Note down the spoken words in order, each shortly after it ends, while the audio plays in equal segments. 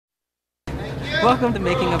Welcome to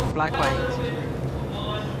Making of Black White.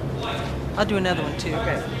 I'll do another one too.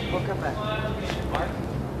 Okay, we'll come back.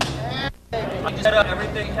 I set up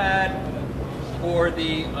everything had for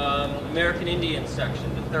the American Indian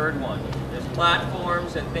section, the third one. There's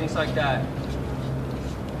platforms and things like that.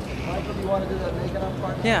 Michael, do you want to do that making up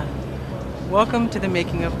part? Yeah. Welcome to the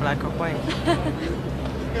Making of Black or White. Do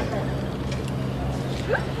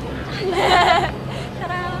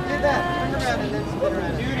that. Turn around and then spin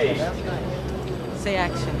around. Judy. That's nice. Say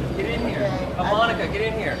action. Get in here. Monica, get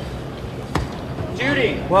in here.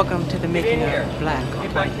 Judy. Welcome to the Get Making in here. of Black or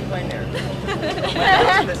Get back White. behind there.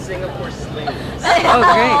 That's the Singapore sleeve. Oh,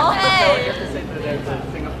 great. You have to say that there's a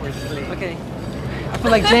Singapore sleeve. Okay. I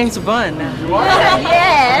feel like James Bond now.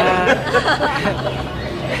 Yes.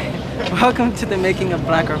 Welcome to the Making of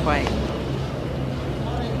Black or White.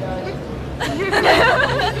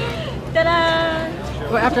 Ta-da!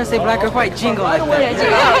 Well, after I say black or white, jingle like that.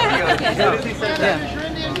 Yeah.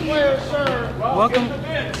 Welcome.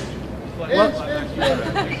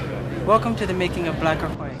 Welcome to the Making of Black or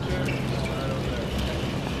White.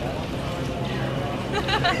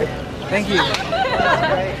 Thank you.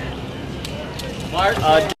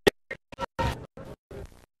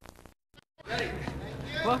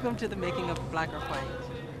 Welcome to the Making of Black or White.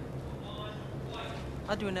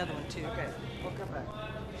 I'll do another one too. Okay, we'll come back.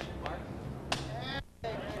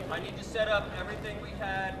 I need to set up everything we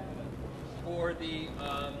had for the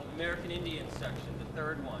American Indian section, the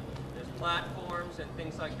third one. There's platforms and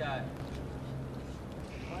things like that.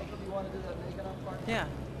 Michael, do you want to do that making up part? Yeah.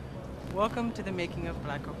 Welcome to the Making of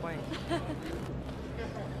Black or White.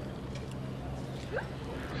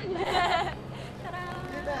 Do that. Turn around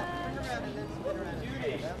and then spin around.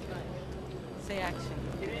 Judy. That's nice. Say action.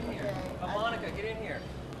 Get in here. Monica, get in here.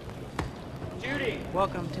 Judy.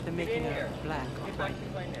 Welcome to the Get Making in here. of Black or Get White. back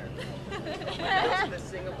behind there. That's the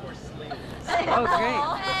Singapore sleeve. Oh, great.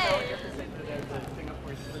 You have to say that there's a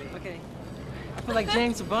Singapore sleeve. Okay. I feel like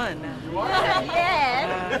James Bond now.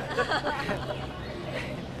 Yes.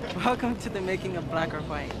 Welcome to the Making of Black or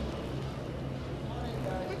White.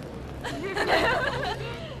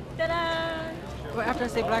 Ta-da! Well, after I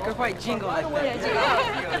say black or white, jingle like that.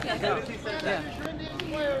 Yeah.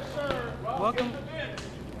 Welcome.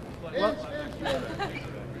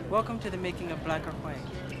 Welcome to the Making of Black or White.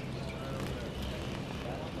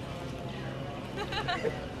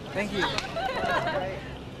 Thank you.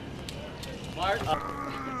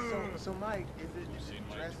 So Mike, is it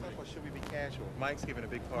dress up or should we be casual? Mike's giving a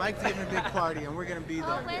big party. Mike's giving a big party, and we're gonna be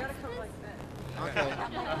there. Okay.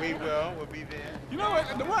 We'll be there. You know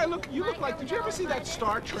what? The way I look, you look like. Did you ever see that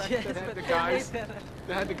Star Trek Yes, that had but the they guys? made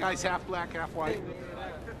That had the guys half black, half white.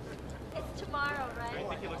 It's tomorrow, right? I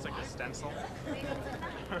think he looks like a stencil.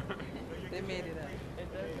 They made it up.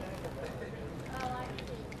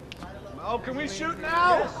 Oh, can we shoot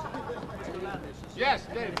now? Yes,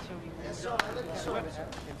 Dave.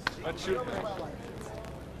 Let's shoot.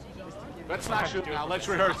 Let's not shoot now. Let's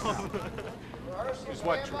rehearse. Is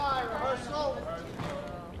what?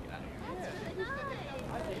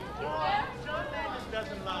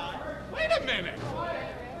 Doesn't lie. Wait a minute.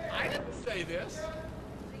 I didn't say this.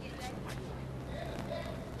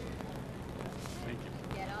 Thank you.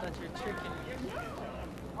 Thought you were tricking me.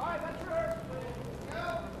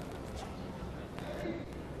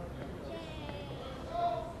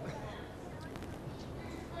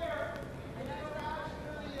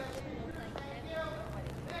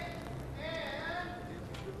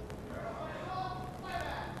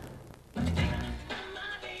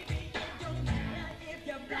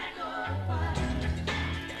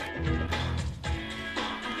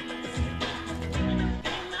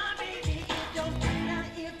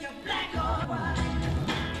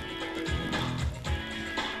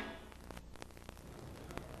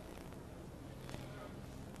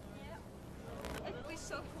 We're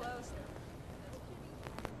so close.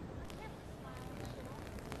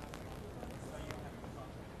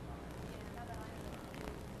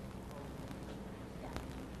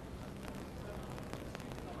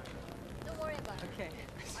 Don't worry about it. Okay.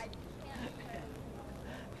 I can't.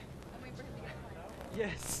 I'm waiting for him to get mine.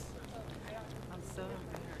 Yes. I'm so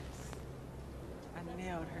embarrassed. I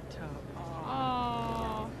nailed her toe.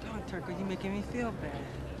 Oh. Don't, Turco, you're making me feel bad.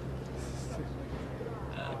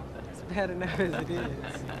 It's bad enough as it is.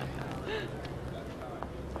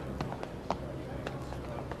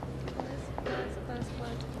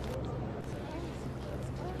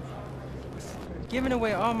 Giving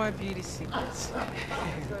away all my beauty secrets.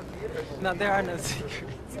 No, there are no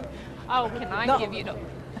secrets. Oh, can I No. give you no?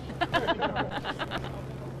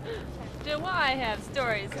 Do I have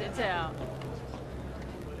stories to tell?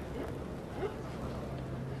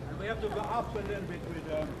 We have to go up a little bit with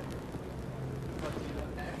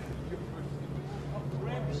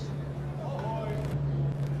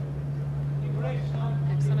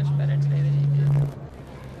Looks so much better today than you did.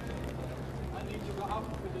 I need to go up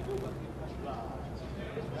with the Uber.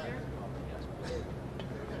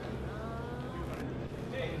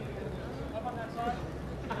 Up on that side?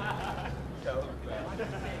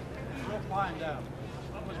 You'll find out.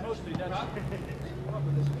 It was mostly that.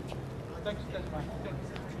 Thanks, that's fine. Thanks.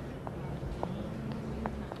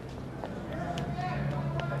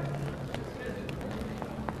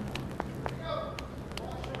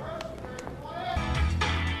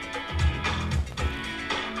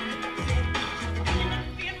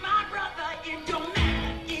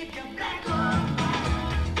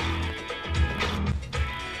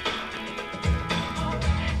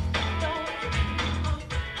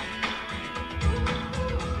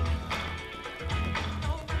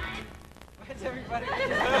 Where's everybody? Did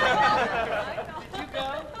you go?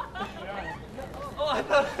 Oh, I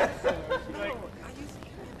thought.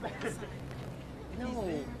 No.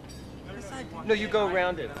 Yes, I did. No, you go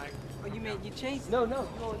around it. Oh, you changed it? No, you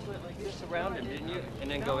went like this around it, didn't you?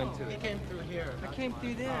 And then go into it. Came through here. I came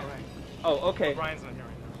through there. Oh, okay. Brian's not here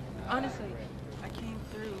right now. Honestly, I came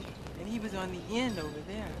through, and he was on the end over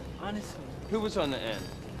there. Honestly. Who was on the end?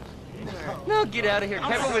 You were. No, get out of here.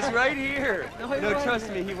 Kevin was right here. No, he No, wasn't. trust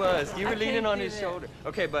me, he was. You I were leaning came on through his there. shoulder.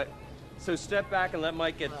 Okay, but so step back and let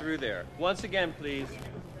Mike get through there. Once again, please.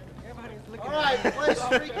 Everybody's looking All right, at me. place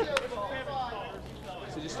 3 kills.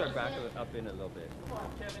 So just start back up in a little bit.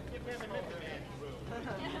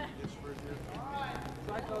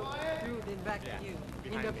 So I go through, then back to you.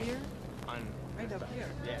 End up here? Right up here.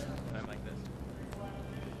 Yeah, I'm like this.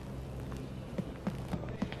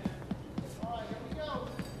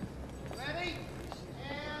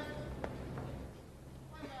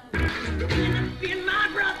 Being my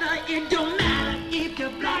brother, it don't matter if you're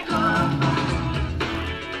black or white.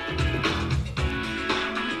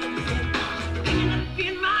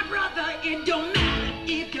 Being my brother, it don't matter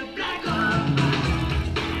if you're black or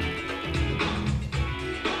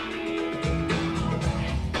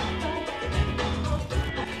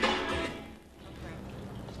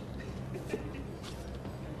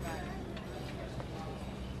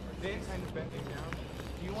Dan's kind of bending down.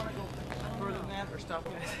 Do you want to go further than that or stop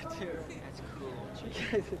with that? That's cool. You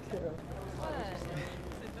guys are terrible.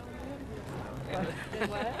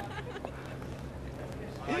 What?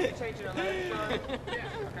 You change it on that side? You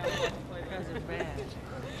guys are bad.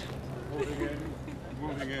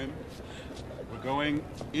 Moving in. We're going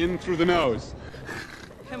in through the nose.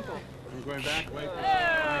 Pimple. We're going back. Wait.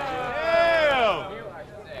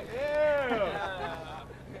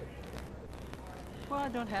 Well, I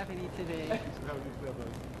don't have any today.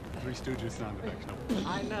 Three Stooges sound effects. No.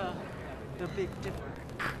 I know. The Big Dipper.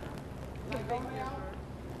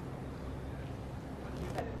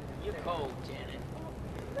 You're cold, Janet.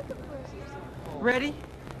 Ready?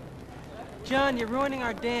 John, you're ruining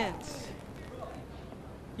our dance.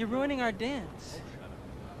 You're ruining our dance.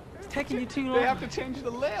 It's taking you too long. They have to change the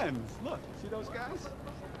lens. Look, see those guys?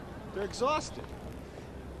 They're exhausted.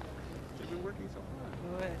 They've been working so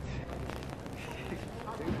hard. What?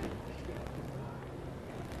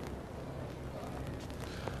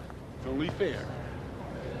 It's only fair.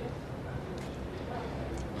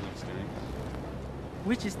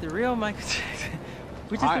 Which is the real Michael Jackson?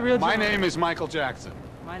 Which is the real My John? name is Michael Jackson.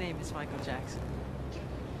 My name is Michael Jackson.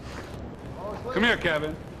 Come here,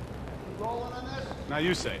 Kevin. Now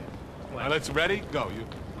you say it. Now let's ready? Go. You.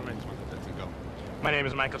 That's it. Go. My name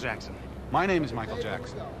is Michael Jackson. My name is Michael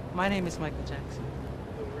Jackson. My name is Michael Jackson.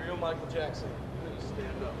 The real Michael Jackson. Please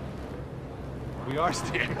stand up. We are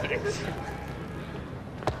standing.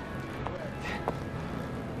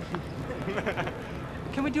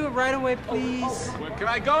 Can we do it right away, please? Well, can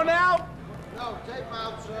I go now? No, take him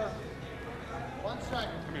out, sir. 1 second.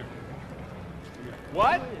 Come here.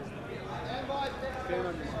 What? Stand by,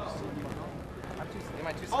 Am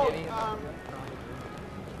I too Oh, skinny?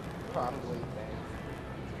 Probably.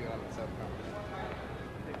 Good on the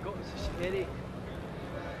subcontinent.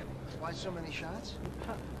 Why so many shots?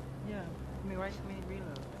 Yeah. I mean, right? Many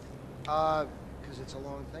reloads. Because it's a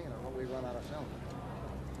long thing, and I hope we run out of film.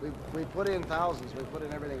 We put in thousands. We put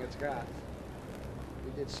in everything it's got.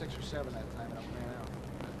 We did 6 or 7 that time, and I ran out.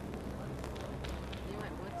 You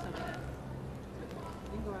might want some of that.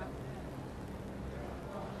 You can go out.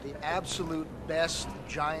 The absolute best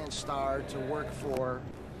giant star to work for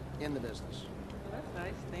in the business. Well, that's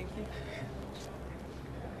nice. Thank you.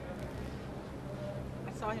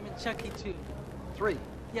 I saw him in Chucky too. 3.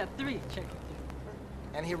 Yeah, 3 Chucky too.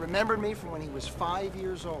 And he remembered me from when he was 5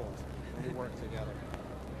 years old when we worked together,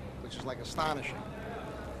 which is like astonishing.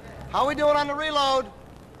 How we doing on the reload?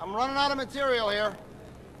 I'm running out of material here.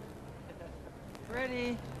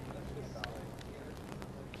 Ready.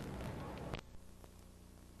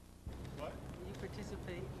 What? Will you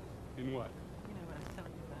participate? In what? You know what I was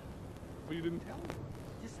telling you about. Well, you didn't tell me.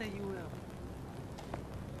 Just say you will.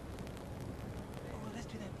 Oh, let's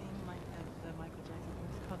do that thing like the Michael Jackson.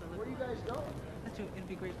 It's called the Where are you guys going? Let's do it. It'd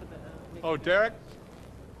be great for the. Oh, Derek?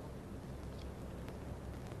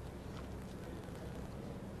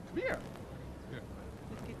 Come here. Here.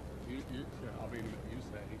 Let's get, Yeah, I'll be in a minute. You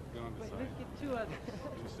say. Go on the wait, side. let's get two others.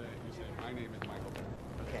 You say, my name is Michael Jackson.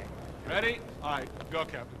 Okay. Ready? All right, go,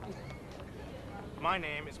 Captain. My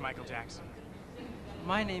name is Michael Jackson.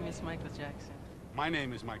 My name is Michael Jackson. My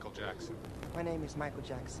name is Michael Jackson. My name is Michael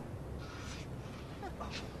Jackson.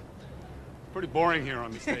 Pretty boring here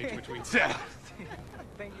on the stage between sets.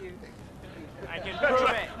 Thank you. I can prove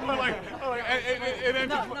it.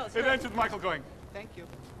 It ends with Michael going, Thank you.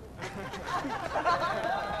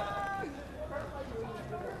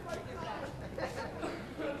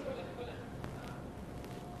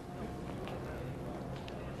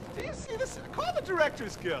 do you see this? Call the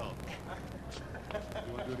Directors Guild.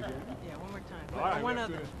 You want to do it again? Yeah, one more time. All right, one let's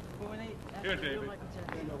other. do it. But when they ask Here, for the real David. Michael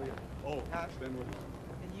Jackson, Oh, then what?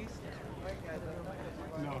 and you step forward.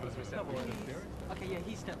 No, does we step forward? Okay, yeah,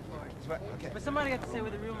 he stepped forward. Okay. But somebody got to say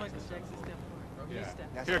with the real Michael Jackson step forward. You Yeah. step.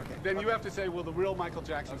 That's Here, okay. then you have to say, will the real Michael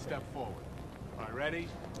Jackson step forward? All right, ready?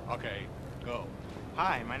 Okay, go.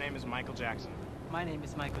 Hi, my name is Michael Jackson. My name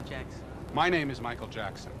is Michael Jackson. My name is Michael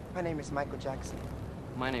Jackson. My name is Michael Jackson.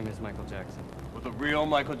 My name is Michael Jackson. Will the real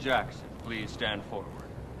Michael Jackson please stand forward?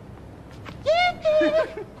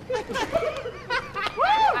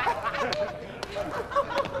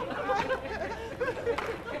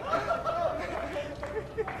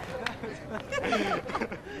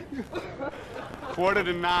 Quarter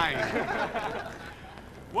to 9.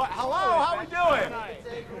 What? Hello, how we doing?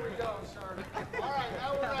 Here we go, sir. All right,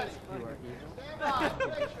 now we're ready. Stand by.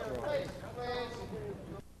 Picture, please.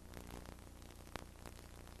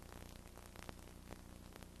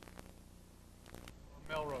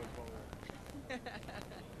 Melrose.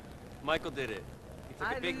 Michael did it. He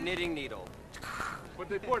took a big knitting needle. But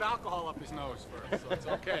they poured alcohol up his nose first, so it's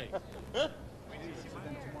okay.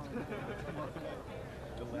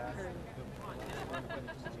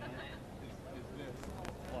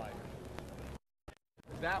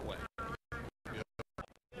 That way.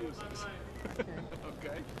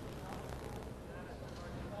 Okay.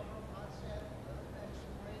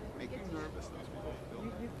 Make you nervous, those people.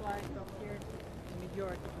 You fly from here to New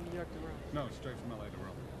York to Rome. No, straight from LA to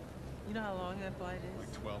Rome. You know how long that flight is?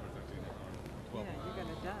 Like 12 or 13 hours. 12 Yeah, you're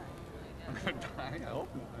gonna die. I'm gonna die? I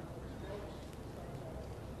hope not.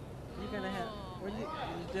 You're gonna have.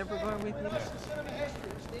 Is Deborah going with you?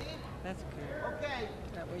 That's good. Okay.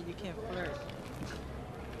 That way you can't flirt.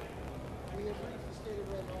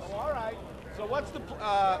 Oh, all right. So what's the,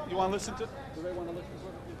 you want to listen to, do they want to listen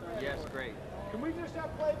to it? Yes, great. Can we just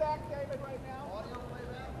have playback, David, right now? Audio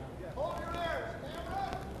playback? Hold your ears.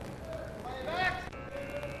 Camera. Playback.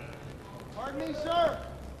 Pardon me, sir.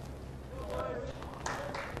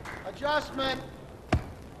 Adjustment.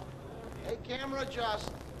 Hey, camera, adjust.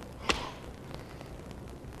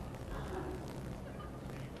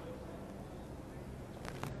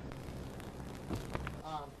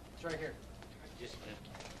 It's right here. Just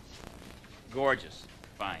gorgeous.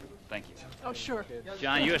 Fine. Thank you. Oh, sure.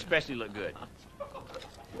 John, you especially look good.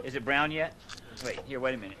 Is it brown yet? Wait, here,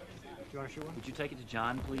 wait a minute. You want to shoot one? Would you take it to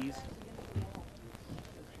John, please?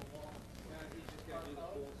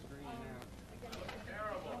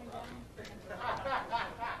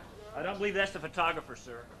 I don't believe that's the photographer,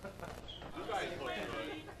 sir.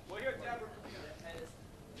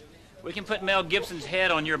 We can put Mel Gibson's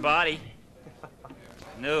head on your body.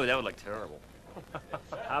 No, that would look terrible.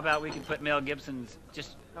 How about we can put Mel Gibson's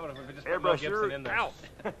just airbrush your out?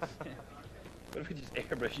 What if we just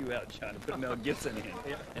airbrush you out, John, and put Mel Gibson in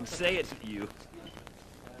and say it's you? It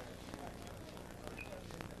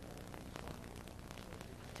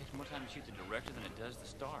takes more time to shoot the director than it does the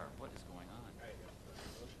star. What is going on?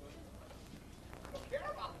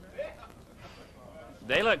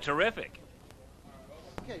 They look terrific.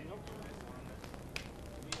 Okay, no.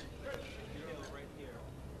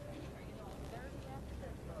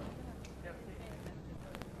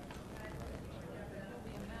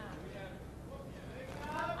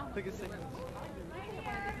 Look at Sigmund.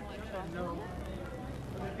 No.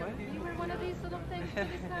 You were one of these little things for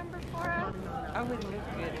December for us? I wouldn't look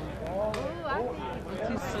good in it. Ooh, I think You're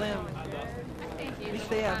too slim. I think you At least look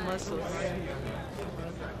they have fine. muscles.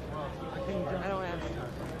 I don't have